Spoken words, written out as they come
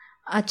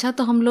अच्छा,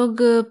 तो हम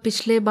लोग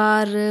पिछले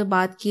बार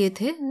बात किए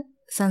थे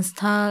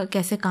संस्था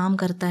कैसे काम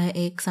करता है,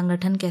 एक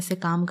संगठन कैसे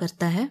काम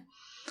करता है,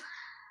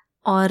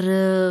 और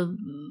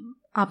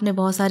आपने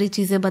बहुत सारी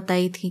चीज़ें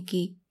बताई थी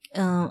कि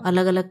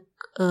अलग अलग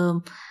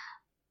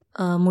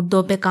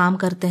मुद्दों पे काम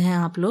करते हैं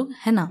आप लोग,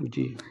 है ना।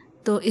 जी।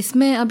 तो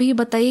इसमें अभी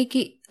बताइए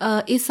कि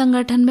इस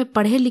संगठन में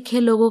पढ़े लिखे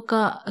लोगों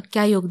का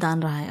क्या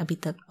योगदान रहा है अभी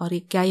तक, और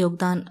ये क्या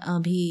योगदान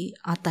अभी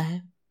आता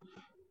है।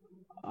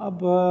 अब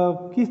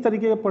किस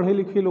तरीके के पढ़े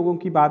लिखे लोगों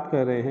की बात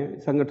कर रहे हैं?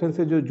 संगठन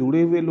से जो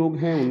जुड़े हुए लोग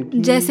हैं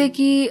उनकी, जैसे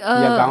कि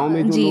या गांव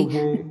में जो जी, लोग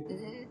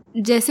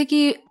हैं? जैसे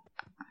कि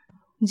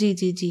जी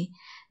जी जी,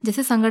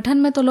 जैसे संगठन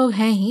में तो लोग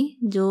हैं ही,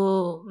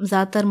 जो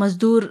ज़्यादातर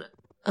मजदूर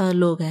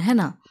लोग हैं, है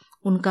ना,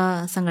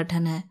 उनका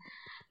संगठन है।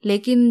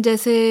 लेकिन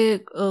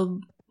जैसे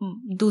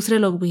दूसरे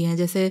लोग भी हैं,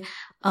 जैसे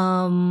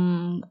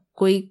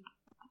कोई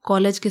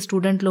कॉलेज के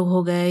स्टूडेंट लोग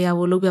हो गए, या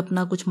वो लोग भी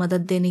अपना कुछ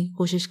मदद देने की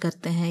कोशिश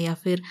करते हैं, या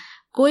फिर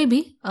कोई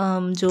भी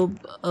जो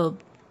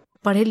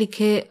पढ़े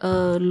लिखे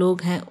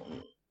लोग हैं,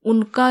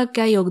 उनका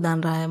क्या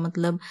योगदान रहा है।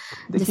 मतलब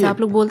जैसे देखिए।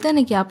 आप लोग बोलते हैं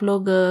ना कि आप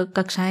लोग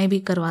कक्षाएं भी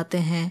करवाते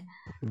हैं।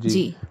 जी।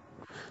 जी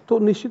तो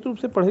निश्चित रूप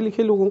से पढ़े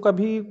लिखे लोगों का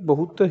भी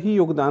बहुत ही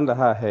योगदान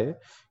रहा है,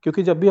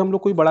 क्योंकि जब भी हम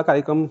लोग कोई बड़ा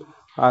कार्यक्रम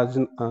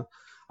आज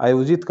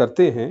आयोजित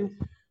करते हैं,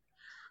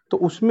 तो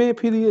उसमें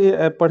फिर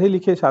ये पढ़े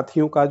लिखे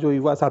साथियों का, जो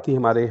युवा साथी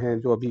हमारे हैं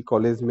जो अभी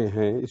कॉलेज में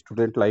हैं,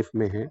 स्टूडेंट लाइफ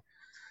में हैं,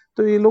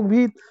 तो ये लोग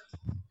भी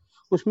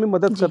उसमें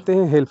मदद जी करते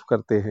हैं, हेल्प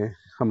करते हैं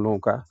हम लोगों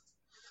का,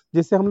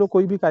 जिससे हम लोग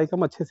कोई भी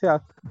कार्यक्रम अच्छे से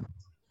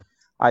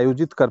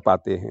आयोजित कर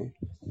पाते हैं।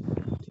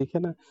 ठीक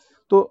है ना।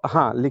 तो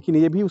हाँ, लेकिन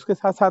ये भी उसके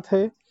साथ साथ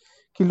है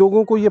कि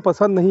लोगों को ये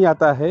पसंद नहीं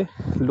आता है।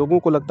 लोगों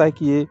को लगता है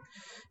कि ये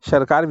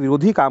सरकार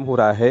विरोधी काम हो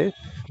रहा है।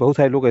 बहुत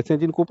सारे लोग ऐसे हैं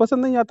जिनको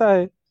पसंद नहीं आता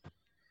है,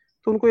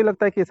 तो उनको ये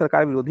लगता है कि ये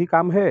सरकार विरोधी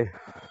काम है।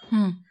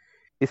 हम्म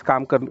इस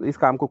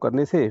काम को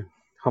करने से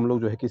हम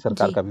लोग जो है कि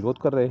सरकार जी का विरोध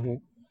कर रहे हैं।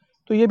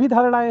 तो ये भी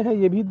धारणाएं हैं,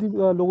 ये भी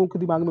लोगों के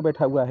दिमाग में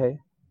बैठा हुआ है।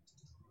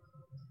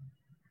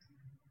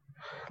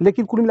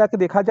 लेकिन कुल मिला के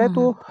देखा जाए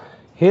तो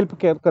हेल्प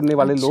केयर करने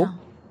वाले अच्छा लोग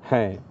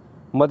हैं,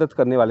 मदद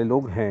करने वाले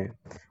लोग हैं।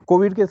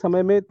 कोविड के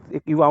समय में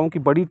एक युवाओं की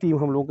बड़ी टीम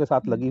हम लोगों के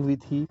साथ लगी हुई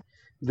थी,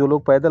 जो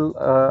लोग पैदल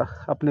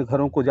अपने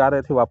घरों को जा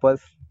रहे थे वापस,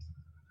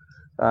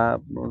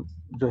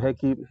 जो है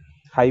कि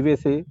हाईवे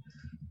से,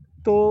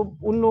 तो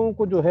उन लोगों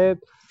को जो है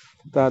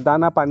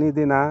दाना पानी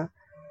देना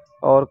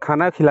और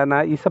खाना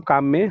खिलाना, ये सब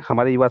काम में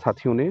हमारे युवा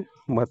साथियों ने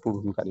महत्वपूर्ण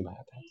भूमिका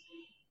निभाया था।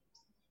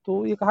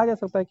 तो ये कहा जा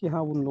सकता है कि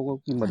हाँ, उन लोगों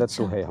की मदद तो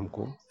अच्छा है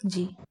हमको।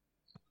 जी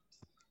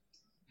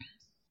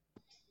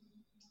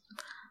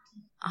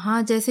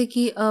हाँ, जैसे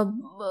कि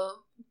अब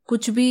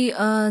कुछ भी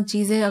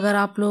चीज़ें अगर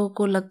आप लोगों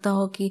को लगता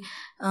हो कि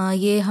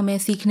ये हमें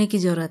सीखने की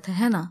ज़रूरत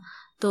है ना,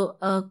 तो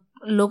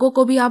लोगों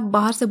को भी आप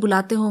बाहर से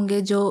बुलाते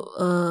होंगे जो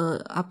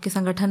आपके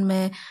संगठन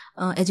में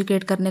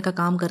एजुकेट करने का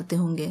काम करते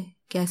होंगे।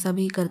 क्या ऐसा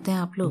भी करते हैं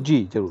आप लोग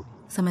जी जरूर।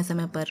 समय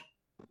समय पर।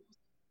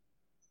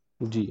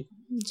 जी।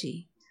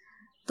 जी,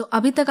 तो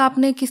अभी तक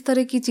आपने किस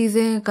तरह की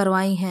चीज़ें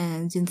करवाई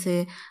हैं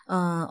जिनसे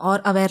और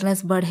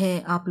अवेयरनेस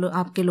बढ़े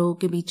आपके लोगों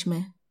के बीच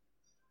में।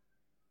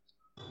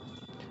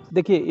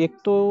 देखिए, एक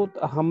तो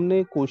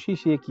हमने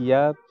कोशिश ये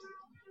किया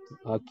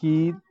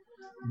कि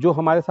जो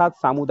हमारे साथ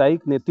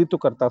सामुदायिक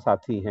नेतृत्वकर्ता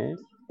साथी हैं,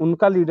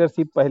 उनका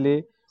लीडरशिप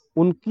पहले,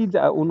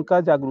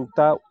 उनका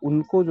जागरूकता,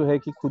 उनको जो है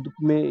कि खुद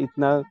में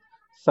इतना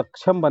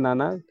सक्षम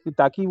बनाना कि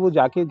ताकि वो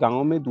जाके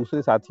गाँव में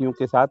दूसरे साथियों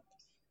के साथ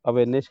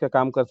अवेयरनेस का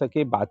काम कर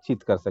सके,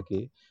 बातचीत कर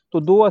सके।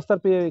 तो 2 स्तर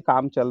पे ये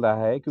काम चल रहा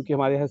है, क्योंकि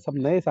हमारे यहाँ सब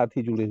नए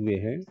साथी जुड़े हुए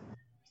हैं,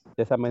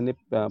 जैसा मैंने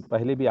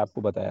पहले भी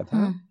आपको बताया था।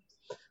 हम्म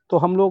तो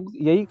हम लोग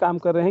यही काम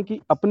कर रहे हैं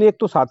कि अपने एक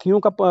तो साथियों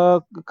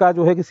का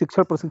जो है कि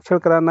शिक्षण प्रशिक्षण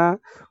कराना,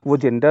 वो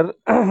जेंडर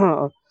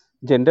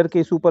जेंडर के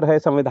इस ऊपर है,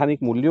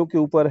 संवैधानिक मूल्यों के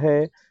ऊपर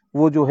है,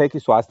 वो जो है कि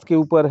स्वास्थ्य के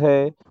ऊपर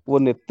है, वो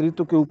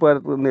नेतृत्व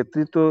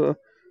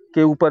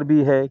के ऊपर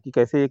भी है कि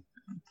कैसे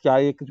क्या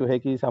एक जो है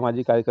कि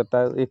सामाजिक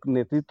कार्यकर्ता, एक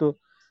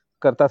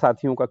नेतृत्वकर्ता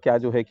साथियों का क्या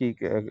जो है कि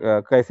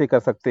कैसे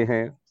कर सकते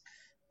हैं,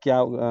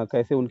 क्या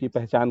कैसे उनकी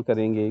पहचान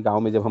करेंगे गांव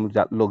में जब हम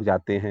लोग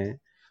जाते हैं।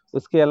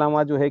 उसके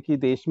अलावा जो है कि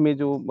देश में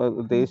जो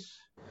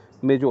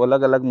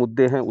अलग अलग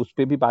मुद्दे हैं उस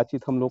पे भी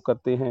बातचीत हम लोग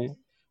करते हैं।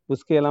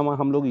 उसके अलावा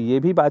हम लोग ये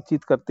भी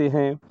बातचीत करते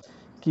हैं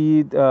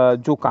कि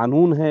जो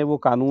कानून है वो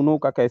कानूनों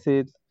का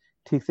कैसे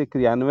ठीक से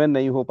क्रियान्वयन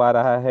नहीं हो पा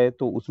रहा है,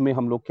 तो उसमें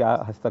हम लोग क्या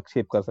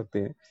हस्तक्षेप कर सकते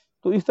हैं।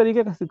 तो इस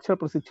तरीके का शिक्षण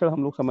प्रशिक्षण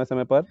हम लोग समय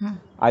समय पर हम्म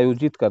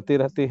आयोजित करते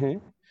रहते हैं,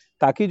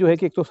 ताकि जो है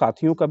कि एक तो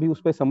साथियों का भी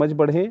उस पर समझ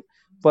बढ़े,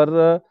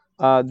 पर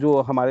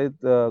जो हमारे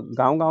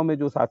गांव-गांव में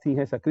जो साथी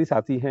हैं, सक्रिय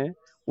साथी हैं,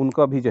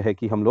 उनका भी जो है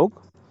कि हम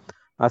लोग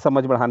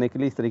समझ बढ़ाने के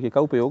लिए इस तरीके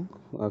का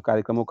उपयोग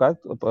कार्यक्रमों का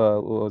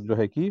जो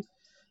है कि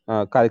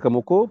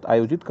कार्यक्रमों को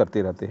आयोजित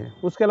करते रहते हैं।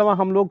 उसके अलावा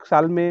हम लोग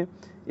साल में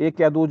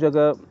 1 या 2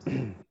 जगह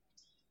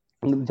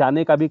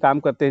जाने का भी काम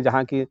करते हैं,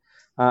 जहाँ की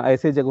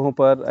ऐसे जगहों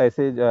पर,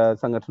 ऐसे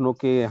संगठनों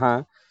के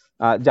यहाँ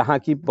जहाँ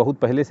की बहुत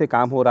पहले से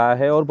काम हो रहा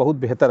है और बहुत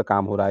बेहतर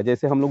काम हो रहा है।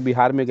 जैसे हम लोग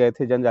बिहार में गए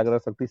थे, जन जागरण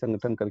शक्ति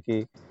संगठन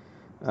करके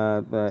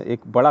एक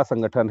बड़ा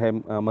संगठन है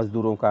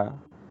मजदूरों का,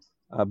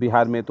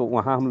 बिहार में, तो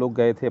वहाँ हम लोग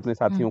गए थे अपने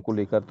साथियों को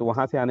लेकर। तो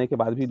वहाँ से आने के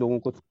बाद भी लोगों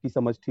को की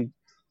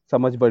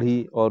समझ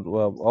बढ़ी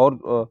और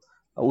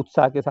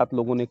उत्साह के साथ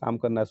लोगों ने काम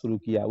करना शुरू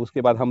किया।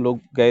 उसके बाद हम लोग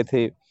गए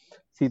थे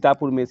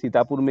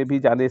सीतापुर में भी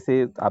जाने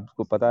से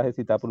आपको पता है,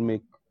 सीतापुर में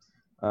एक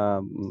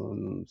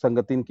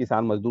संगठित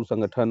किसान मजदूर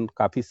संगठन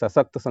काफ़ी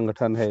सशक्त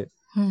संगठन है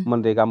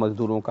मनरेगा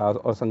मजदूरों का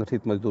और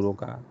संगठित मजदूरों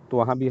का। तो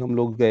वहाँ भी हम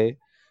लोग गए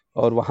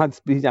और वहाँ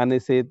भी जाने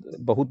से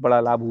बहुत बड़ा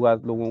लाभ हुआ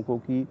लोगों को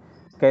कि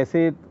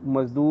कैसे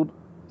मजदूर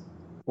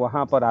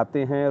वहाँ पर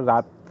आते हैं,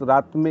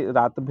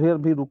 रात भर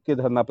भी रुक के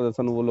धरना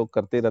प्रदर्शन वो लोग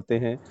करते रहते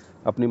हैं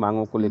अपनी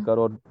मांगों को लेकर,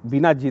 और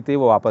बिना जीते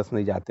वो वापस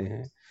नहीं जाते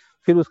हैं।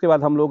 फिर उसके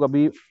बाद हम लोग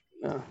अभी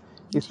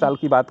इस साल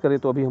की बात करें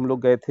तो अभी हम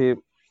लोग गए थे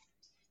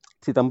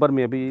सितंबर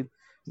में, अभी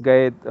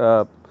गए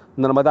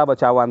नर्मदा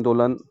बचाओ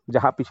आंदोलन,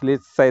 जहाँ पिछले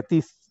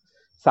 37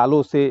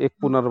 सालों से एक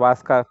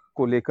पुनर्वास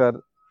को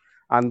लेकर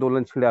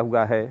आंदोलन छिड़ा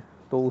हुआ है।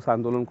 तो उस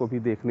आंदोलन को भी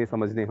देखने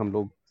समझने हम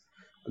लोग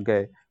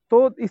गए।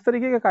 तो इस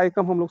तरीके का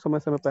कार्यक्रम हम लोग समय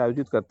समय पर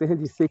आयोजित करते हैं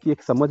जिससे कि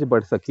एक समझ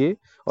बढ़ सके।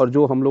 और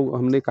जो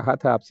हमने कहा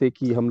था आपसे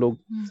कि हम लोग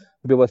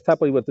व्यवस्था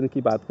परिवर्तन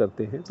की बात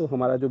करते हैं, तो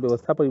हमारा जो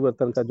व्यवस्था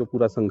परिवर्तन का जो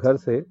पूरा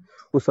संघर्ष है,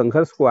 उस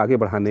संघर्ष को आगे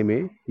बढ़ाने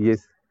में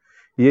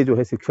ये जो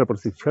है शिक्षण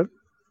प्रशिक्षण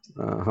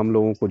हम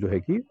लोगों को जो है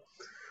कि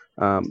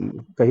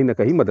कहीं ना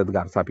कहीं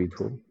मददगार साबित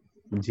हो।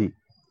 जी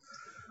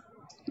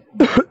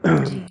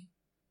जी।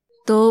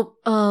 तो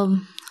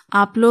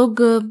आप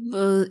लोग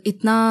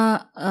इतना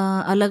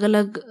अलग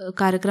अलग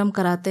कार्यक्रम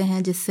कराते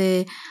हैं जिससे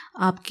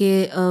आपके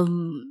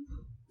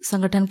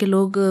संगठन के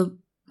लोग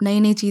नई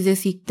नई चीज़ें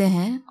सीखते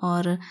हैं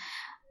और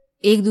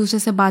एक दूसरे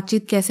से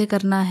बातचीत कैसे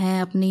करना है,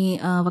 अपनी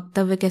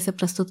वक्तव्य कैसे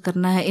प्रस्तुत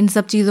करना है, इन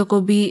सब चीज़ों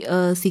को भी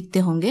सीखते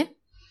होंगे।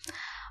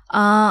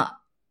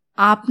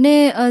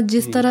 आपने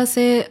जिस तरह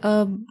से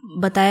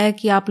बताया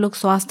कि आप लोग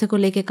स्वास्थ्य को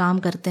लेके काम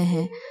करते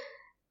हैं,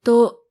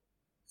 तो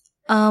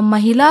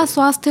महिला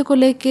स्वास्थ्य को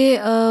लेके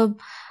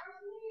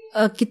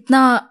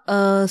कितना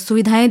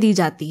सुविधाएं दी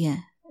जाती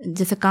हैं,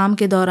 जैसे काम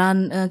के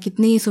दौरान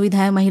कितनी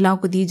सुविधाएं महिलाओं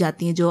को दी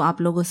जाती हैं जो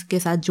आप लोगों के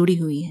साथ जुड़ी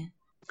हुई हैं?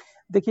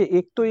 देखिए,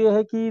 एक तो ये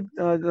है कि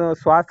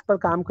स्वास्थ्य पर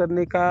काम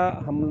करने का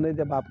हमने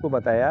जब आपको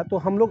बताया तो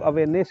हम लोग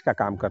अवेयरनेस का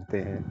काम करते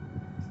हैं,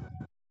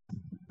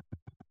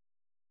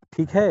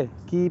 ठीक है,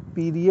 कि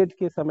पीरियड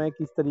के समय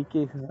किस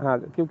तरीके से, हाँ,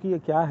 क्योंकि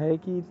क्या है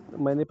कि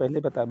मैंने पहले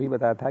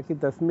बताया था कि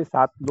 10 में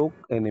 7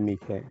 लोग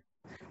एनीमिक हैं।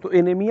 तो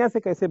एनीमिया से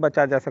कैसे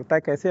बचा जा सकता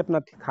है, कैसे अपना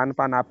खान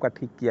पान आपका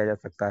ठीक किया जा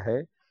सकता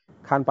है,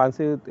 खान पान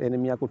से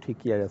एनीमिया को ठीक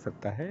किया जा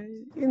सकता है,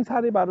 इन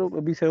सारे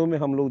विषयों में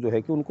हम लोग जो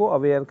है कि उनको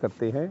अवेयर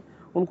करते हैं,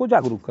 उनको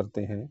जागरूक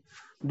करते हैं।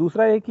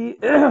 दूसरा है कि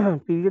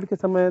पीरियड के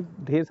समय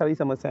ढेर सारी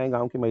समस्याएं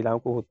गांव की महिलाओं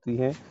को होती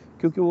हैं,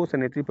 क्योंकि वो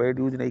सैनिटरी पैड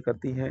यूज नहीं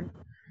करती हैं,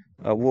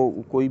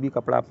 वो कोई भी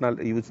कपड़ा अपना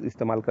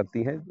इस्तेमाल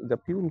करती हैं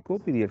जबकि उनको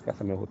पीरियड का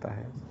समय होता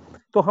है।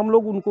 तो हम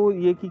लोग उनको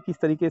ये कि किस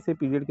तरीके से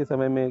पीरियड के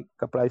समय में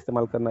कपड़ा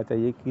इस्तेमाल करना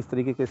चाहिए, किस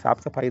तरीके से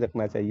साफ़ सफाई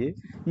रखना चाहिए,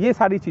 ये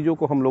सारी चीज़ों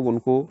को हम लोग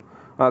उनको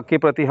के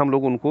प्रति हम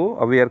लोग उनको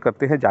अवेयर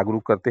करते हैं,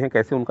 जागरूक करते हैं,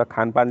 कैसे उनका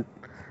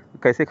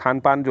खान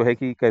पान जो है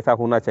कि कैसा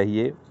होना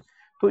चाहिए।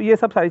 तो ये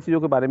सब सारी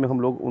चीज़ों के बारे में हम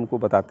लोग उनको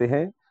बताते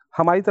हैं।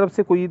 हमारी तरफ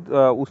से कोई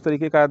उस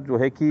तरीके का जो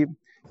है कि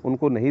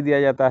उनको नहीं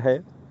दिया जाता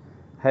है।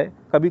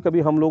 कभी कभी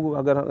हम लोग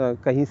अगर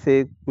कहीं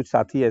से कुछ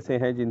साथी ऐसे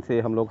हैं जिनसे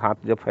हम लोग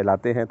हाथ जब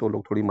फैलाते हैं तो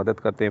लोग थोड़ी मदद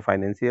करते हैं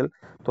फाइनेंशियल,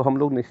 तो हम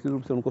लोग निश्चित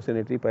रूप से उनको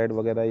सैनिटरी पैड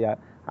वगैरह या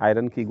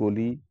आयरन की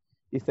गोली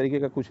इस तरीके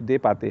का कुछ दे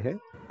पाते हैं।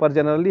 पर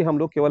जनरली हम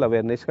लोग केवल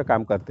अवेयरनेस का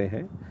काम करते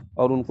हैं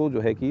और उनको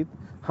जो है कि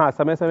हाँ,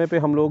 समय समय पे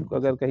हम लोग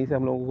अगर कहीं से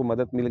हम लोगों को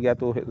मदद मिल गया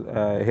तो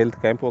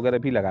हेल्थ कैंप वगैरह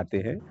भी लगाते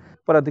हैं।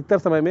 पर अधिकतर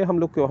समय में हम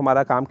लोग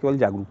हमारा काम केवल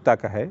जागरूकता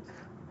का है।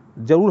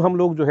 ज़रूर हम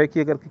लोग जो है कि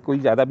अगर कोई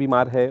ज़्यादा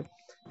बीमार है,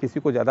 किसी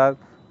को ज़्यादा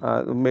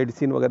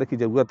मेडिसिन वगैरह की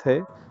ज़रूरत है,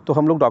 तो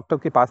हम लोग डॉक्टर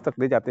के पास तक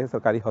ले जाते हैं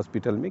सरकारी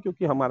हॉस्पिटल में,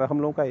 क्योंकि हम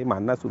लोगों का ये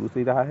मानना शुरू से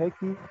ही रहा है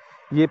कि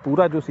ये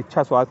पूरा जो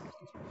शिक्षा स्वास्थ्य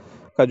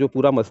का जो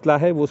पूरा मसला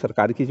है वो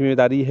सरकार की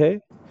जिम्मेदारी है।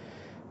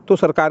 तो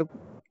सरकार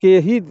के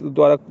ही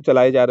द्वारा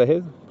चलाए जा रहे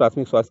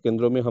प्राथमिक स्वास्थ्य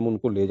केंद्रों में हम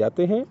उनको ले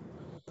जाते हैं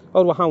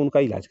और वहाँ उनका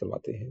इलाज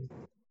करवाते हैं।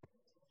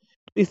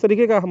 इस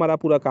तरीके का हमारा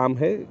पूरा काम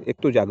है, एक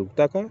तो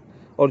जागरूकता का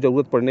और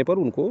ज़रूरत पड़ने पर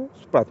उनको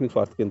प्राथमिक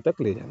स्वास्थ्य केंद्र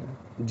तक ले जाना।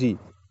 जी।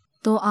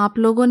 तो आप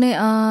लोगों ने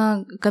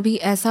कभी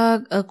ऐसा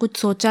कुछ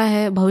सोचा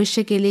है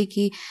भविष्य के लिए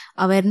कि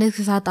अवेयरनेस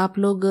के साथ आप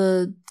लोग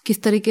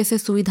किस तरीके से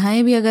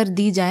सुविधाएं भी अगर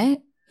दी जाएं,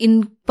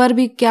 इन पर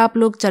भी क्या आप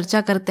लोग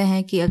चर्चा करते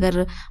हैं कि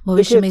अगर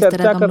भविष्य में इस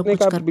तरह का हम लोग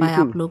कुछ कर पाए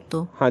आप लोग?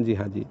 तो हाँ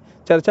जी,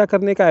 चर्चा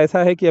करने का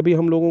ऐसा है कि अभी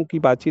हम लोगों की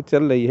बातचीत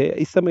चल रही है।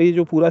 इस समय ये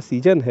जो पूरा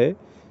सीजन है,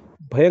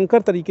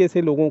 भयंकर तरीके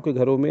से लोगों के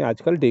घरों में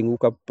आजकल डेंगू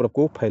का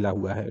प्रकोप फैला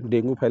हुआ है।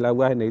 डेंगू फैला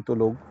हुआ है, नहीं तो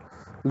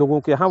लोगों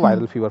के यहाँ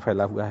वायरल फीवर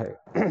फैला हुआ है।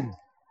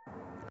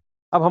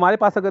 अब हमारे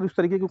पास अगर उस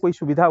तरीके की कोई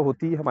सुविधा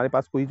होती, हमारे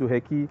पास कोई जो है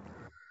कि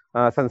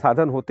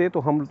संसाधन होते, तो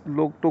हम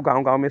लोग तो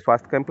गांव-गांव में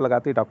स्वास्थ्य कैंप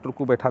लगाते, डॉक्टर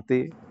को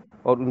बैठाते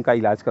और उनका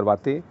इलाज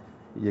करवाते,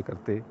 ये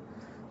करते।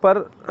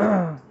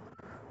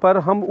 पर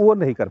हम वो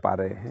नहीं कर पा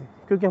रहे हैं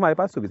क्योंकि हमारे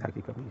पास सुविधा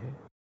की कमी है।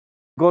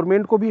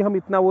 गवर्नमेंट को भी हम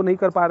इतना वो नहीं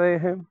कर पा रहे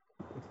हैं,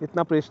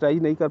 इतना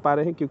प्रेशराइज नहीं कर पा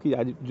रहे हैं, क्योंकि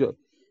आज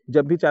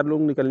जब भी 4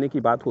 लोग निकलने की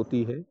बात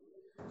होती है,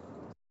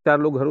 4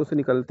 लोग घरों से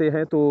निकलते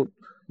हैं तो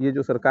ये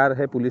जो सरकार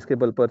है पुलिस के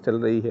बल पर चल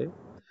रही है,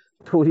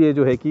 तो ये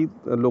जो है कि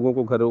लोगों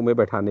को घरों में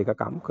बैठाने का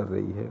काम कर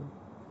रही है।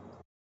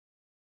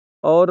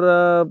 और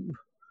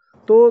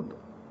तो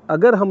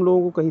अगर हम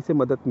लोगों को कहीं से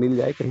मदद मिल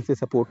जाए, कहीं से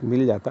सपोर्ट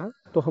मिल जाता,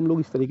 तो हम लोग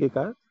इस तरीके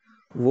का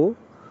वो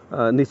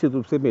निश्चित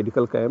रूप से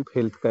मेडिकल कैंप,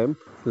 हेल्थ कैंप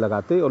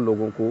लगाते और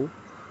लोगों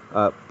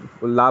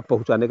को लाभ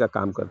पहुंचाने का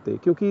काम करते।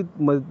 क्योंकि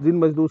जिन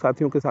मजदूर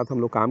साथियों के साथ हम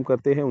लोग काम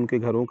करते हैं, उनके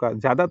घरों का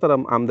ज़्यादातर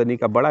आमदनी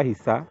का बड़ा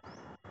हिस्सा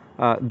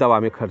दवा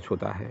में खर्च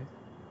होता है।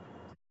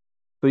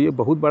 तो ये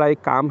बहुत बड़ा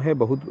एक काम है,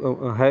 बहुत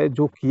है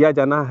जो किया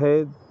जाना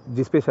है,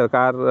 जिस पे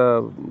सरकार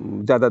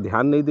ज़्यादा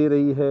ध्यान नहीं दे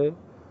रही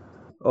है।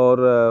 और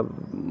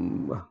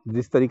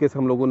जिस तरीके से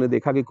हम लोगों ने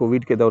देखा कि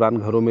कोविड के दौरान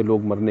घरों में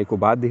लोग मरने को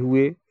बाध्य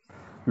हुए,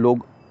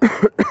 लोग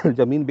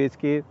ज़मीन बेच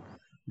के,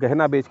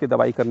 गहना बेच के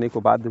दवाई करने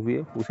को बाध्य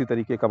हुए, उसी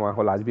तरीके का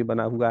माहौल आज भी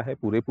बना हुआ है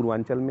पूरे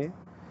पूर्वांचल में।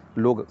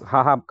 लोग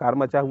हाहाकार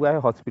मचा हुआ है,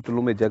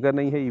 हॉस्पिटलों में जगह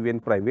नहीं है, इवन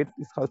प्राइवेट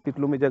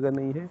हॉस्पिटलों में जगह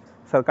नहीं है।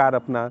 सरकार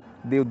अपना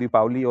देव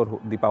दीपावली और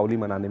दीपावली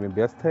मनाने में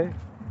व्यस्त है।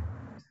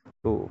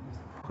 तो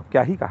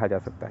क्या ही कहा जा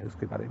सकता है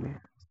उसके बारे में।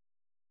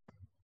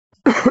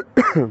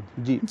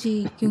 जी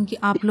जी, क्योंकि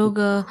आप लोग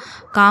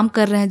काम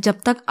कर रहे हैं, जब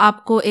तक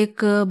आपको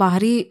एक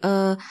बाहरी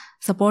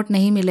सपोर्ट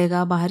नहीं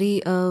मिलेगा,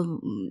 बाहरी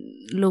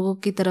लोगों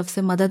की तरफ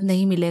से मदद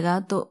नहीं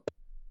मिलेगा, तो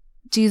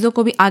चीज़ों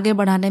को भी आगे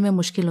बढ़ाने में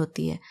मुश्किल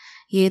होती है।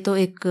 ये तो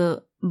एक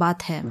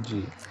बात है।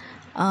 जी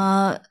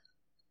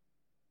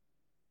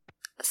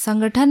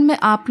संगठन में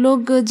आप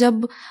लोग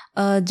जब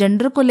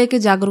जेंडर को लेके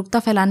जागरूकता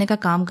फैलाने का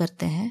काम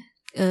करते हैं,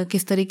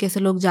 किस तरीके से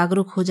लोग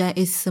जागरूक हो जाएं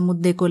इस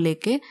मुद्दे को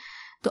लेके,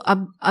 तो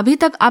अब अभी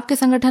तक आपके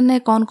संगठन ने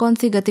कौन कौन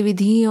सी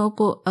गतिविधियों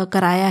को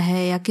कराया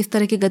है, या किस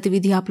तरह की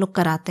गतिविधि आप लोग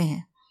कराते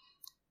हैं?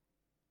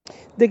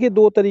 देखिए,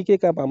 2 तरीके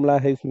का मामला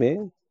है इसमें।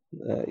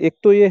 एक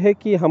तो ये है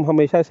कि हम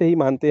हमेशा से ही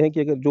मानते हैं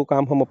कि अगर जो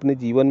काम हम अपने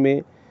जीवन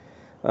में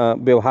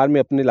व्यवहार में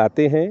अपने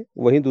लाते हैं,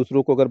 वहीं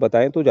दूसरों को अगर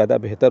बताएँ तो ज़्यादा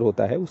बेहतर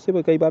होता है।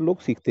 उससे कई बार लोग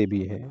सीखते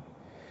भी हैं।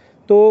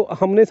 तो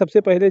हमने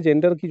सबसे पहले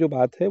जेंडर की जो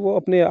बात है, वो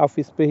अपने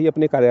ऑफ़िस पे ही,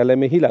 अपने कार्यालय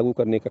में ही लागू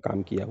करने का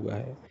काम किया हुआ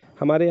है।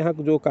 हमारे यहाँ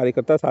जो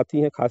कार्यकर्ता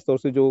साथी हैं, ख़ास तौर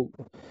से जो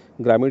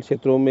ग्रामीण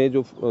क्षेत्रों में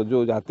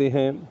जो जाते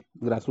हैं,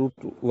 ग्रासरूट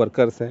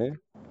वर्कर्स हैं,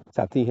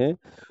 साथी हैं,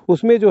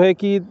 उसमें जो है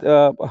कि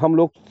हम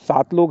लोग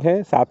 7 लोग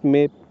हैं, 7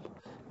 में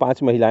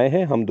 5 महिलाएँ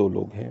हैं, हम 2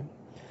 लोग हैं।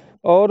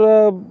 और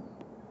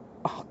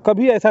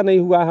कभी ऐसा नहीं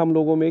हुआ हम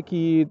लोगों में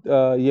कि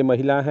ये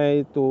महिला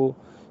हैं तो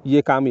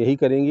ये काम यही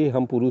करेंगी,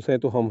 हम पुरुष हैं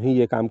तो हम ही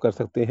ये काम कर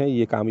सकते हैं,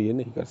 ये काम ये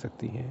नहीं कर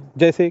सकती हैं।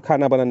 जैसे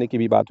खाना बनाने की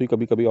भी बात हुई,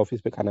 कभी-कभी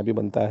ऑफ़िस पे खाना भी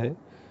बनता है,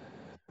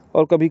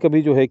 और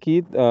कभी-कभी जो है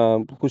कि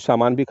कुछ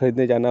सामान भी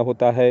खरीदने जाना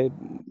होता है,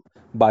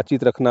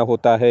 बातचीत रखना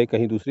होता है,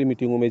 कहीं दूसरी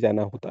मीटिंगों में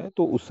जाना होता है,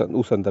 तो उस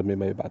संदर्भ में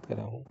मैं बात कर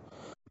रहा हूँ।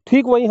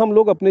 ठीक वहीं हम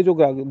लोग अपने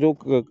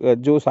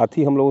जो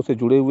साथी हम लोगों से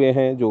जुड़े हुए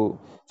हैं, जो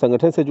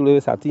संगठन से जुड़े हुए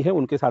साथी हैं,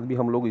 उनके साथ भी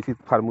हम लोग इसी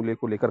फ़ॉर्मूले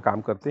को लेकर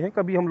काम करते हैं।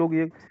 कभी हम लोग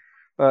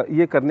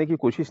ये करने की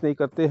कोशिश नहीं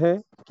करते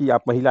हैं कि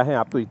आप महिला हैं,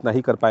 आप तो इतना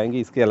ही कर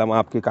पाएँगी, इसके अलावा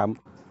आपके काम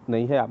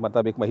नहीं है। आप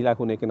मतलब एक महिला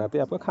होने के नाते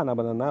आपका खाना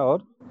बनाना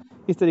और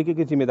इस तरीके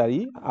की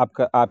ज़िम्मेदारी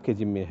आपके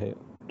ज़िम्मे है।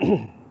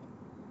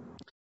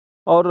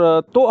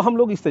 और तो हम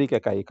लोग इस तरीके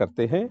का ये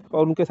करते हैं,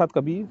 और उनके साथ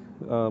कभी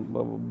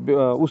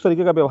उस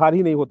तरीके का व्यवहार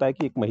ही नहीं होता है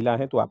कि एक महिला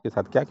है तो आपके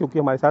साथ क्या, क्योंकि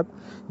हमारे साथ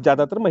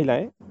ज़्यादातर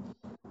महिलाएं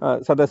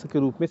सदस्य के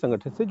रूप में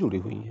संगठन से जुड़ी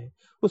हुई हैं।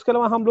 उसके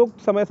अलावा हम लोग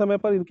समय-समय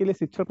पर इनके लिए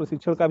शिक्षण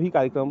प्रशिक्षण का भी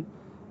कार्यक्रम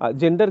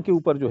जेंडर के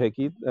ऊपर जो है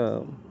कि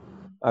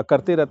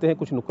करते रहते हैं।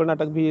 कुछ नुक्कड़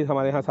नाटक भी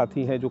हमारे यहाँ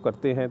साथी हैं जो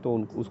करते हैं, तो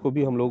उसको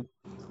भी हम लोग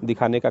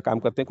दिखाने का काम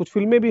करते हैं। कुछ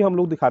फ़िल्में भी हम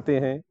लोग दिखाते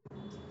हैं,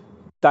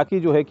 ताकि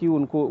जो है कि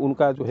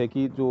उनका जो है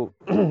कि जो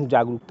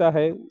जागरूकता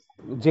है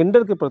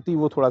जेंडर के प्रति,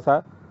 वो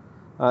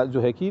थोड़ा-सा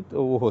जो है कि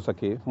वो हो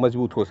सके,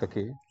 मजबूत हो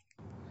सके।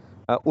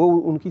 वो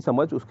उनकी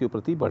समझ उसके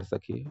प्रति बढ़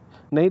सके।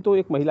 नहीं तो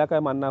एक महिला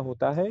का मानना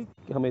होता है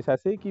कि हमेशा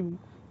से कि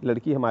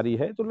लड़की हमारी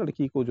है, तो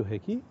लड़की को जो है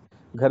कि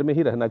घर में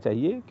ही रहना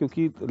चाहिए,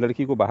 क्योंकि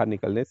लड़की को बाहर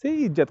निकलने से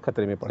इज़्ज़त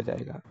खतरे में पड़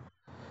जाएगा।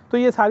 तो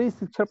ये सारी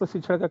शिक्षण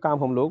प्रशिक्षण का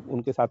काम हम लोग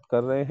उनके साथ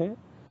कर रहे हैं।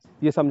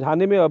 ये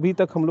समझाने में अभी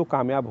तक हम लोग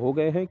कामयाब हो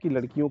गए हैं कि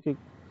लड़कियों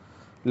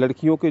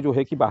के जो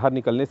है कि बाहर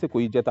निकलने से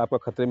कोई इज़्ज़त आपका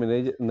खतरे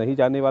में नहीं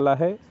जाने वाला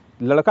है।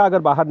 लड़का अगर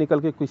बाहर निकल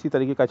के किसी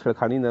तरीके का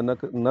छेड़खानी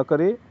न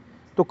करे,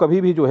 तो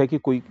कभी भी जो है कि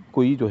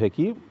कोई जो है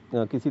कि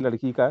किसी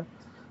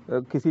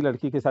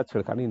लड़की के साथ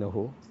छेड़खानी ना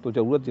हो। तो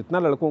ज़रूरत जितना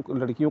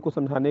लड़कियों को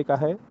समझाने का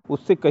है,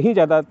 उससे कहीं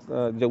ज़्यादा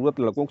ज़रूरत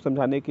लड़कों को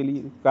समझाने के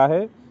लिए का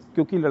है,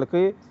 क्योंकि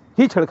लड़के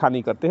ही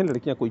छेड़खानी करते हैं,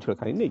 लड़कियाँ कोई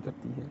छेड़खानी नहीं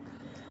करती हैं।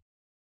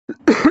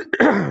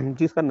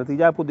 जिसका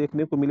नतीजा आपको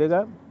देखने को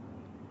मिलेगा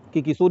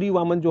कि किशोरी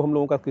वामन जो हम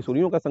लोगों का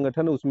किशोरियों का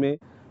संगठन है, उसमें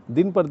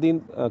दिन पर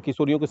दिन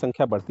किशोरियों की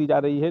संख्या बढ़ती जा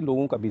रही है।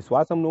 लोगों का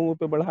विश्वास हम लोगों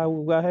पे बढ़ा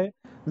हुआ है।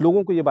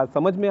 लोगों को ये बात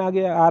समझ में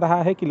आ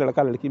रहा है कि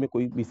लड़का-लड़की में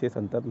कोई विशेष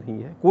अंतर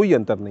नहीं है, कोई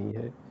अंतर नहीं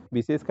है।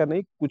 विशेष का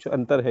नहीं, कुछ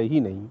अंतर है ही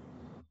नहीं।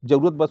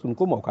 ज़रूरत बस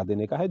उनको मौका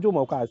देने का है, जो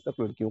मौका आज तक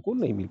लड़कियों को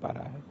नहीं मिल पा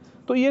रहा है।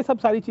 तो ये सब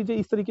सारी चीज़ें,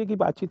 इस तरीके की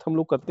बातचीत हम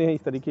लोग करते हैं,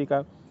 इस तरीके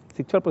का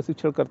शिक्षण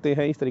प्रशिक्षण करते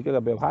हैं, इस तरीके का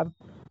व्यवहार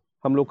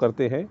हम लोग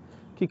करते हैं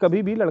कि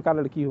कभी भी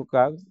लड़का-लड़की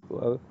का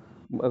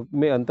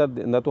में अंतर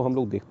न तो हम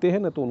लोग देखते हैं,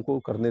 न तो उनको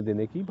करने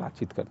देने की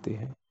बातचीत करते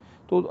हैं।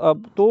 तो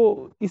अब तो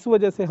इस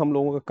वजह से हम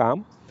लोगों का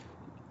काम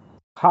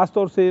खास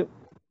तौर से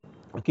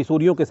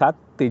किशोरियों के साथ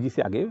तेजी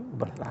से आगे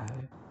बढ़ रहा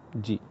है।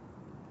 जी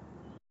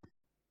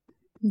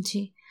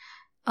जी।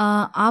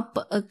 आप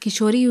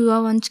किशोरी युवा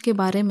मंच के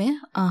बारे में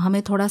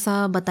हमें थोड़ा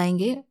सा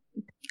बताएंगे,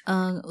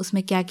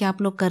 उसमें क्या क्या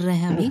आप लोग कर रहे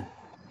हैं अभी?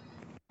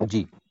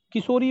 जी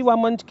किशोरी युवा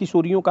मंच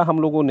किशोरियों का हम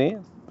लोगों ने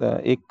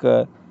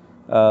एक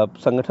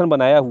संगठन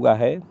बनाया हुआ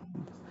है।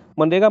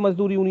 मनरेगा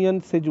मजदूर यूनियन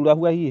से जुड़ा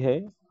हुआ ही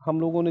है। हम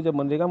लोगों ने जब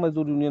मनरेगा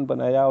मजदूर यूनियन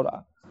बनाया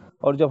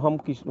और जब हम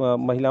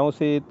महिलाओं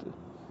से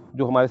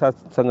जो हमारे साथ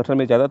संगठन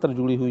में ज़्यादातर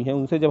जुड़ी हुई हैं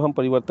उनसे जब हम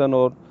परिवर्तन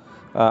और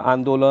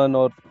आंदोलन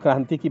और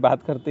क्रांति की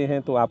बात करते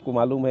हैं तो आपको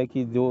मालूम है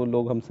कि जो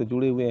लोग हमसे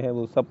जुड़े हुए हैं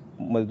वो सब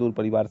मजदूर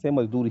परिवार से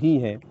मजदूर ही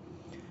हैं।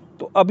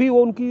 तो अभी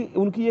वो उनकी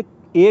उनकी एक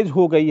एज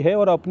हो गई है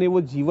और अपने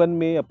वो जीवन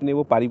में अपने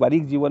वो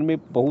पारिवारिक जीवन में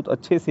बहुत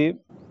अच्छे से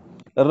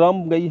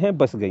रम गई हैं,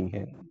 बस गई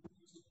हैं।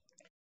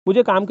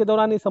 मुझे काम के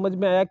दौरान ये समझ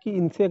में आया कि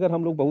इनसे अगर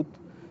हम लोग बहुत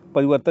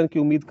परिवर्तन की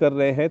उम्मीद कर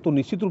रहे हैं तो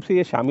निश्चित रूप से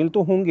ये शामिल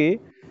तो होंगे,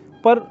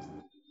 पर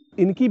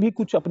इनकी भी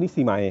कुछ अपनी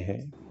सीमाएं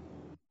हैं।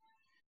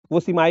 वो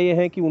सीमाएं ये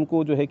हैं कि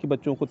उनको जो है कि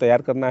बच्चों को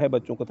तैयार करना है,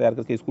 बच्चों को तैयार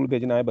करके स्कूल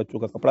भेजना है, बच्चों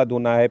का कपड़ा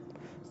धोना है,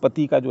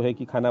 पति का जो है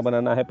कि खाना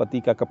बनाना है, पति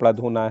का कपड़ा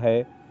धोना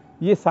है,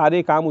 ये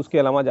सारे काम। उसके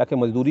अलावा जाके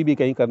मजदूरी भी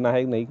कहीं करना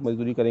है, नहीं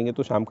मजदूरी करेंगे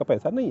तो शाम का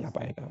पैसा नहीं आ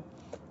पाएगा।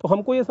 तो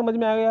हमको ये समझ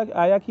में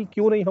आया कि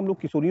क्यों नहीं हम लोग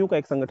किशोरियों का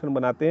एक संगठन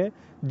बनाते हैं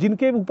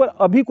जिनके ऊपर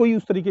अभी कोई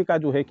उस तरीके का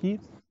जो है कि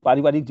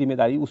पारिवारिक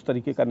जिम्मेदारी उस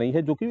तरीके का नहीं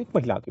है जो कि एक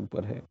महिला के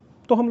ऊपर है।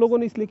 तो हम लोगों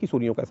ने इसलिए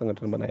किशोरियों का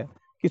संगठन बनाया।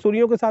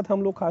 किशोरियों के साथ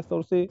हम लोग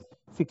खासतौर से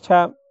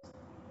शिक्षा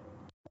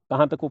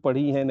कहाँ तक वो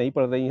पढ़ी हैं, नहीं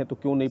पढ़ रही हैं तो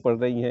क्यों नहीं पढ़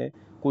रही हैं,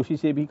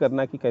 कोशिश ये भी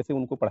करना कि कैसे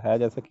उनको पढ़ाया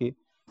जा सके।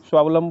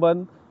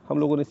 स्वावलंबन, हम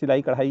लोगों ने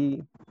सिलाई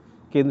कढ़ाई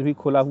केंद्र भी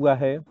खोला हुआ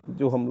है,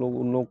 जो हम लोग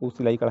उन लोगों को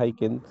सिलाई कढ़ाई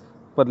केंद्र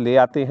पर ले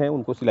आते हैं,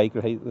 उनको सिलाई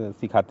कढ़ाई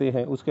सिखाते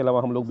हैं। उसके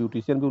अलावा हम लोग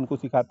ब्यूटिशियन भी उनको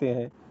सिखाते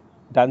हैं,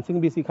 डांसिंग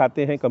भी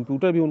सिखाते हैं,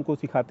 कंप्यूटर भी उनको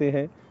सिखाते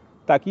हैं,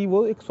 ताकि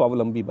वो एक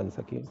स्वावलंबी बन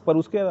सके। पर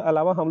उसके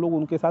अलावा हम लोग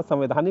उनके साथ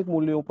संवैधानिक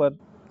मूल्यों पर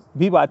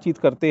भी बातचीत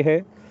करते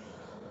हैं।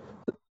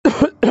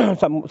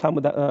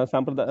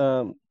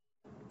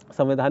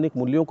 संवैधानिक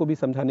मूल्यों को भी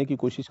समझाने की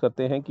कोशिश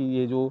करते हैं कि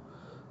ये जो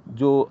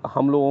जो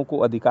हम लोगों को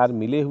अधिकार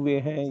मिले हुए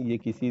हैं, ये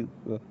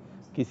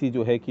किसी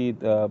जो है कि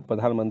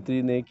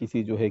प्रधानमंत्री ने,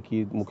 किसी जो है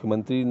कि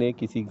मुख्यमंत्री ने,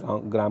 किसी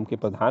ग्राम के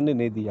प्रधान ने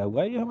नहीं दिया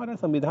हुआ है। ये हमारा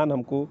संविधान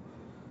हमको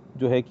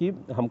जो है कि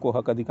हमको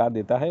हक अधिकार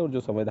देता है, और जो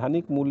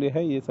संवैधानिक मूल्य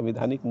है ये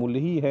संवैधानिक मूल्य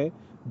ही है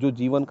जो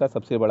जीवन का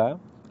सबसे बड़ा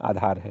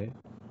आधार है।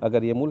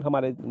 अगर ये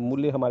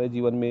मूल्य हमारे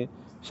जीवन में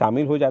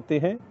शामिल हो जाते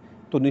हैं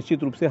तो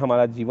निश्चित रूप से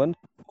हमारा जीवन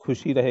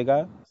खुशी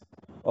रहेगा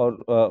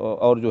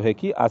और जो है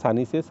कि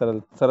आसानी से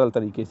सरल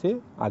तरीके से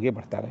आगे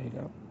बढ़ता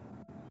रहेगा।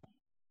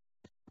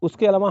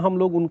 उसके अलावा हम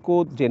लोग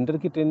उनको जेंडर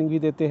की ट्रेनिंग भी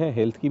देते हैं,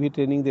 हेल्थ की भी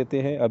ट्रेनिंग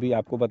देते हैं। अभी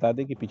आपको बता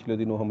दें कि पिछले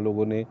दिनों हम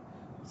लोगों ने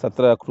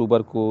 17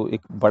 अक्टूबर को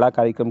एक बड़ा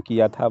कार्यक्रम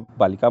किया था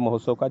बालिका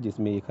महोत्सव का,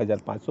 जिसमें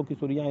 1500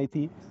 किशोरियाँ आई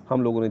थी।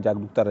 हम लोगों ने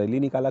जागरूकता रैली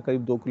निकाला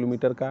करीब 2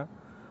 किलोमीटर का,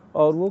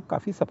 और वो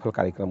काफ़ी सफल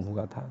कार्यक्रम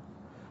हुआ था।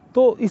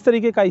 तो इस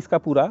तरीके का इसका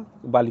पूरा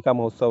बालिका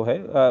महोत्सव है।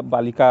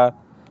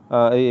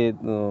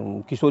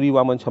 किशोरी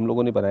युवा मंच हम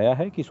लोगों ने बनाया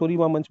है। किशोरी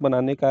युवा मंच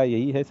बनाने का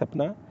यही है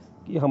सपना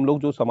कि हम लोग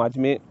जो समाज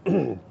में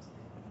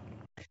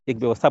एक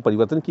व्यवस्था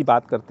परिवर्तन की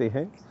बात करते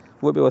हैं,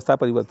 वो व्यवस्था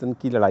परिवर्तन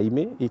की लड़ाई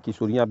में ये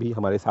किशोरियाँ भी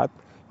हमारे साथ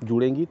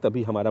जुड़ेंगी,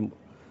 तभी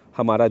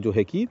हमारा जो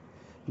है कि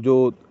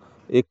जो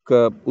एक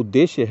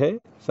उद्देश्य है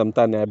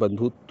समता न्याय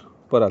बंधुत्व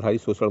पर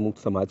आधारित शोषण मुक्त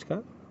समाज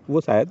का,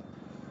 वो शायद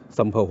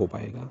संभव हो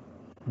पाएगा।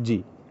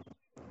 जी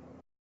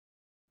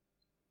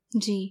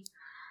जी।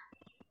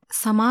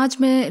 समाज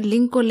में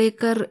लिंग को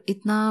लेकर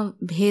इतना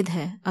भेद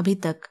है, अभी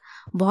तक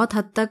बहुत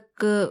हद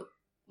तक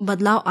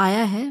बदलाव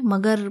आया है,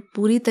 मगर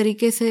पूरी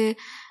तरीके से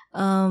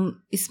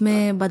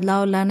इसमें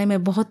बदलाव लाने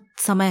में बहुत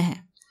समय है।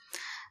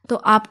 तो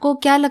आपको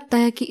क्या लगता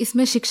है कि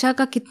इसमें शिक्षा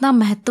का कितना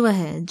महत्व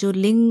है? जो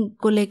लिंग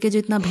को लेकर जो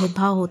इतना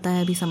भेदभाव होता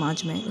है अभी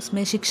समाज में,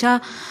 उसमें शिक्षा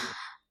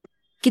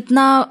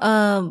कितना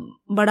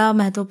बड़ा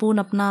महत्वपूर्ण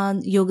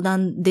अपना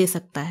योगदान दे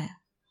सकता है?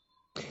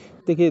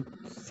 देखिए,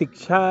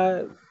 शिक्षा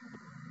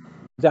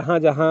जहाँ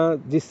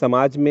जहाँ जिस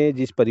समाज में,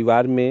 जिस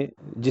परिवार में,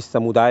 जिस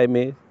समुदाय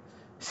में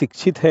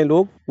शिक्षित हैं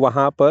लोग,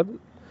 वहाँ पर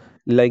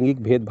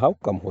लैंगिक भेदभाव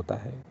कम होता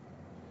है।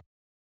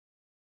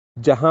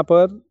 जहाँ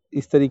पर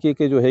इस तरीके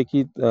के जो है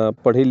कि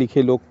पढ़े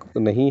लिखे लोग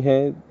नहीं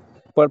हैं,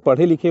 पर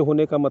पढ़े लिखे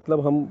होने का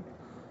मतलब हम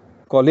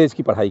कॉलेज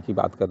की पढ़ाई की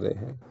बात कर रहे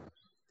हैं।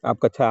 आप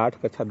कक्षा 8,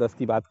 कक्षा 10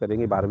 की बात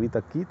करेंगे, 12वीं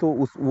तक की, तो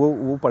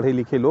वो पढ़े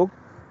लिखे लोग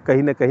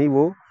कहीं न कहीं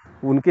वो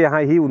उनके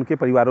यहाँ ही, उनके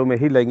परिवारों में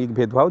ही लैंगिक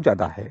भेदभाव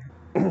ज़्यादा है।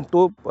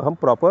 तो हम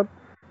प्रॉपर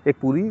एक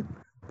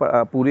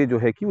पूरे जो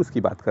है कि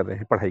उसकी बात कर रहे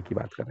हैं, पढ़ाई की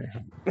बात कर रहे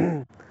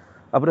हैं।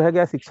 अब रह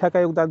गया शिक्षा का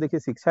योगदान। देखिए,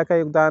 शिक्षा का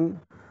योगदान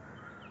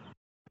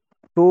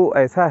तो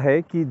ऐसा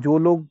है कि जो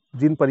लोग,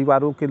 जिन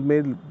परिवारों के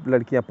में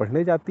लड़कियां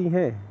पढ़ने जाती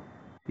हैं,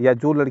 या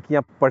जो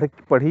लड़कियां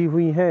पढ़ी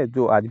हुई हैं,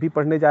 जो आज भी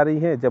पढ़ने जा रही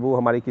हैं, जब वो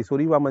हमारे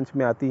किशोरी युवा मंच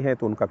में आती हैं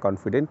तो उनका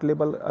कॉन्फिडेंट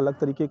लेवल अलग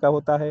तरीके का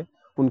होता है,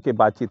 उनके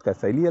बातचीत का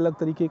शैली अलग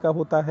तरीके का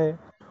होता है,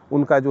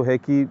 उनका जो है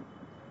कि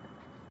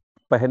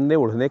पहनने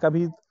ओढ़ने का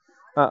भी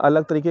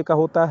अलग तरीके का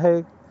होता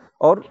है,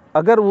 और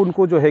अगर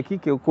उनको जो है कि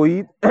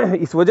कोई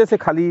इस वजह से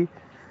खाली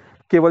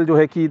केवल जो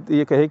है कि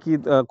ये कहे कि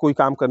कोई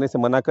काम करने से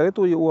मना करे,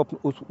 तो ये वो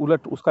उस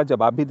उलट उसका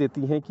जवाब भी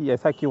देती हैं कि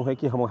ऐसा क्यों है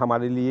कि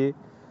हमारे लिए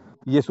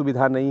ये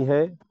सुविधा नहीं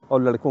है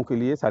और लड़कों के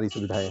लिए सारी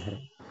सुविधाएं हैं।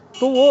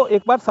 तो वो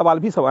एक बार सवाल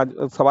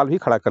भी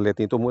खड़ा कर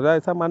लेती हैं। तो मुझे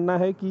ऐसा मानना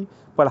है कि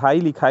पढ़ाई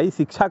लिखाई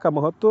शिक्षा का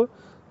महत्व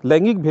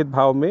लैंगिक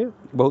भेदभाव में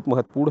बहुत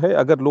महत्वपूर्ण है।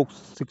 अगर लोग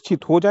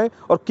शिक्षित हो जाएं,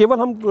 और केवल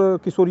हम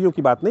किशोरियों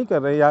की बात नहीं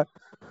कर रहे हैं या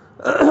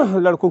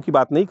लड़कों की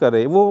बात नहीं कर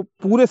रहे हैं, वो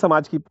पूरे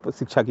समाज की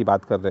शिक्षा की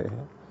बात कर रहे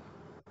हैं,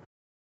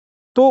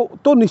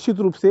 तो निश्चित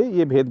रूप से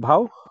ये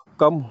भेदभाव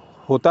कम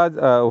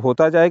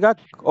होता जाएगा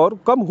और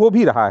कम हो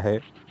भी रहा है।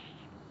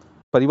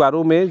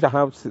 परिवारों में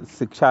जहाँ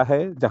शिक्षा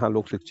है, जहाँ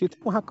लोग शिक्षित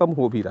हैं, वहाँ कम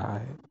हो भी रहा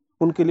है।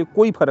 उनके लिए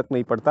कोई फर्क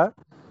नहीं पड़ता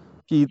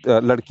कि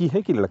लड़की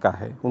है कि लड़का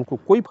है, उनको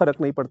कोई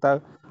फर्क नहीं पड़ता।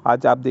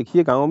 आज आप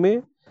देखिए गांव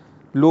में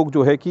लोग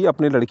जो है कि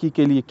अपने लड़की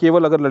के लिए,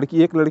 केवल अगर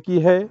एक लड़की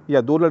है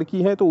या 2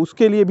 लड़की हैं, तो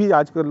उसके लिए भी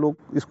आजकल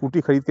लोग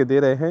स्कूटी खरीद के दे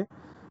रहे हैं,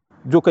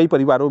 जो कई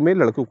परिवारों में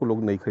लड़कों को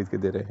लोग नहीं खरीद के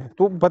दे रहे हैं।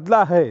 तो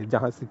बदला है,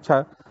 जहाँ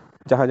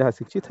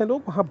शिक्षित हैं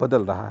लोग, वहाँ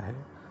बदल रहा है।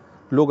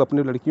 लोग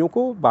अपनी लड़कियों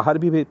को बाहर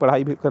भी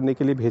पढ़ाई करने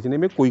के लिए भेजने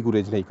में कोई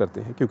गुरेज नहीं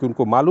करते हैं, क्योंकि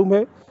उनको मालूम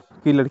है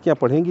कि लड़कियां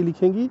पढ़ेंगी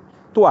लिखेंगी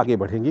तो आगे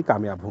बढ़ेंगी,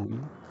 कामयाब होंगी।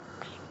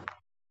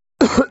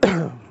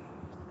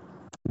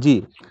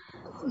 जी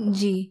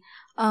जी।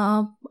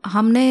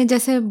 हमने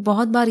जैसे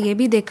बहुत बार ये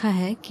भी देखा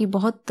है कि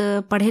बहुत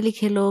पढ़े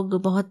लिखे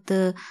लोग, बहुत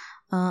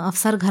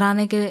अफसर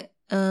घराने के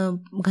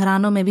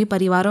घरानों में भी,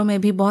 परिवारों में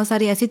भी बहुत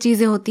सारी ऐसी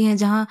चीज़ें होती हैं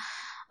जहाँ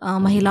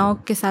महिलाओं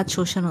के साथ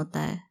शोषण होता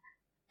है।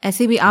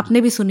 ऐसी भी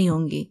आपने भी सुनी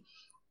होंगी।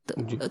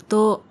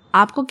 तो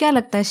आपको क्या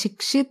लगता है,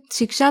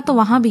 शिक्षा तो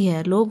वहाँ भी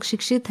है, लोग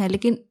शिक्षित हैं,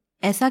 लेकिन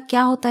ऐसा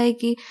क्या होता है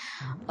कि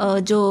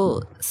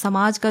जो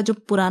समाज का जो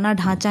पुराना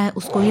ढांचा है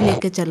उसको ही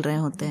लेके चल रहे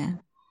होते हैं?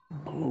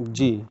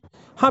 जी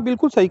हाँ,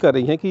 बिल्कुल सही कर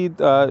रही हैं कि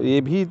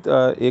ये भी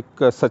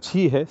एक सच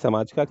ही है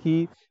समाज का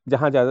कि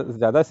जहाँ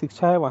ज़्यादा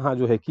शिक्षा है, वहाँ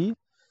जो है कि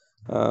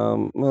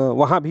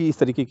वहाँ भी इस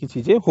तरीके की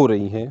चीज़ें हो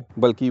रही हैं,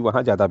 बल्कि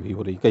वहाँ ज़्यादा भी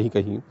हो रही कहीं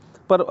कहीं।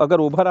 पर अगर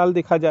ओवरऑल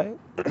देखा जाए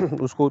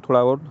उसको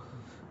थोड़ा और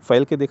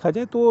फैल के देखा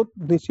जाए, तो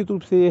निश्चित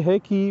रूप से ये है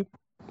कि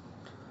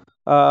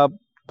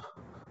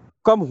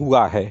कम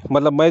हुआ है।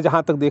 मतलब मैं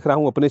जहाँ तक देख रहा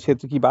हूँ अपने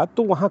क्षेत्र की बात,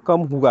 तो वहाँ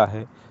कम हुआ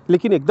है,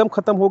 लेकिन एकदम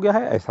ख़त्म हो गया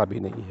है ऐसा भी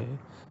नहीं है।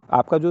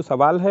 आपका जो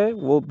सवाल है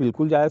वो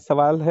बिल्कुल जायज़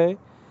सवाल है।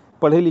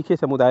 पढ़े लिखे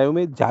समुदायों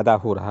में ज़्यादा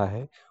हो रहा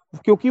है,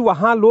 क्योंकि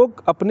वहाँ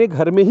लोग अपने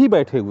घर में ही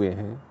बैठे हुए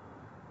हैं।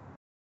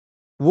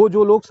 वो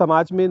जो लोग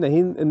समाज में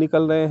नहीं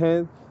निकल रहे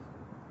हैं,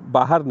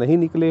 बाहर नहीं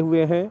निकले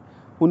हुए हैं,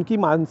 उनकी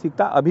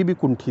मानसिकता अभी भी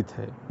कुंठित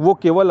है। वो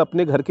केवल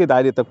अपने घर के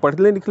दायरे तक,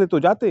 पढ़ने लिखने तो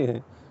जाते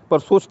हैं पर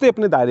सोचते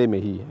अपने दायरे में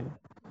ही हैं।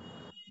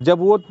 जब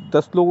वो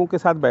 10 लोगों के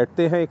साथ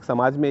बैठते हैं, एक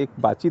समाज में एक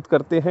बातचीत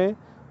करते हैं,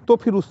 तो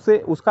फिर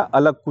उसका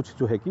अलग कुछ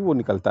जो है कि वो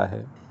निकलता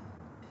है।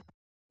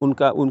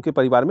 उनके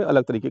परिवार में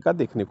अलग तरीके का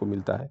देखने को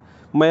मिलता है।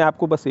 मैं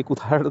आपको बस एक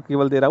उदाहरण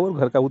केवल दे रहा हूँ, और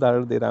घर का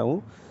उदाहरण दे रहा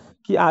हूँ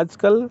कि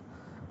आजकल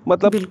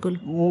मतलब बिल्कुल।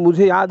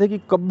 मुझे याद है कि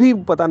कभी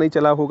पता नहीं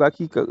चला होगा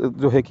कि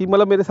जो है कि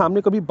मतलब मेरे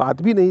सामने कभी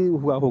बात भी नहीं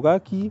हुआ होगा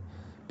कि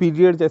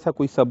पीरियड जैसा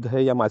कोई शब्द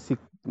है या मासिक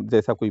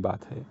जैसा कोई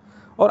बात है।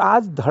 और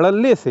आज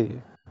धड़ल्ले से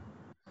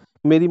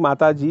मेरी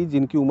माताजी,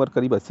 जिनकी उम्र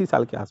करीब 80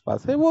 साल के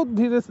आसपास है, वो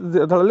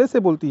धड़ल्ले से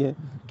बोलती हैं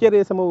कि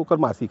अरे समय होकर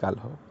मासिक काल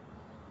हो।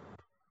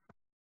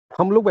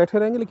 हम लोग बैठे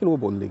रहेंगे लेकिन वो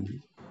बोल देंगी।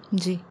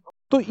 जी।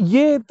 तो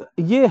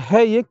ये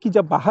है ये कि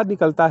जब बाहर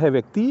निकलता है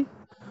व्यक्ति,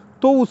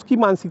 तो उसकी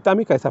मानसिकता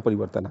में कैसा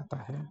परिवर्तन आता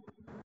है।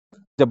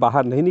 जब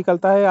बाहर नहीं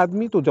निकलता है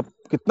आदमी, तो जब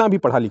कितना भी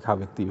पढ़ा लिखा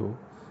व्यक्ति हो,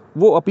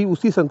 वो अभी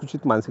उसी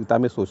संकुचित मानसिकता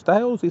में सोचता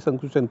है, और उसी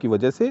संकुचन की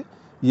वजह से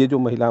ये जो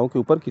महिलाओं के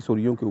ऊपर,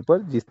 किशोरियों के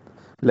ऊपर जिस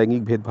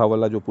लैंगिक भेदभाव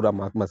वाला जो पूरा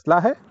मसला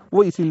है,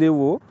 वो इसीलिए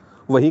वो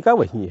वहीं का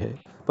वहीं है।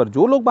 पर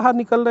जो लोग बाहर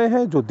निकल रहे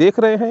हैं, जो देख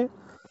रहे हैं,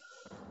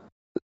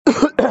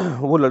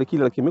 वो लड़की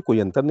लड़की में कोई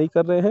अंतर नहीं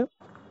कर रहे हैं,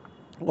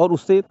 और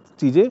उससे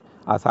चीज़ें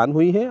आसान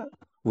हुई हैं,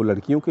 वो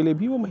लड़कियों के लिए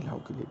भी, वो महिलाओं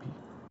के लिए भी।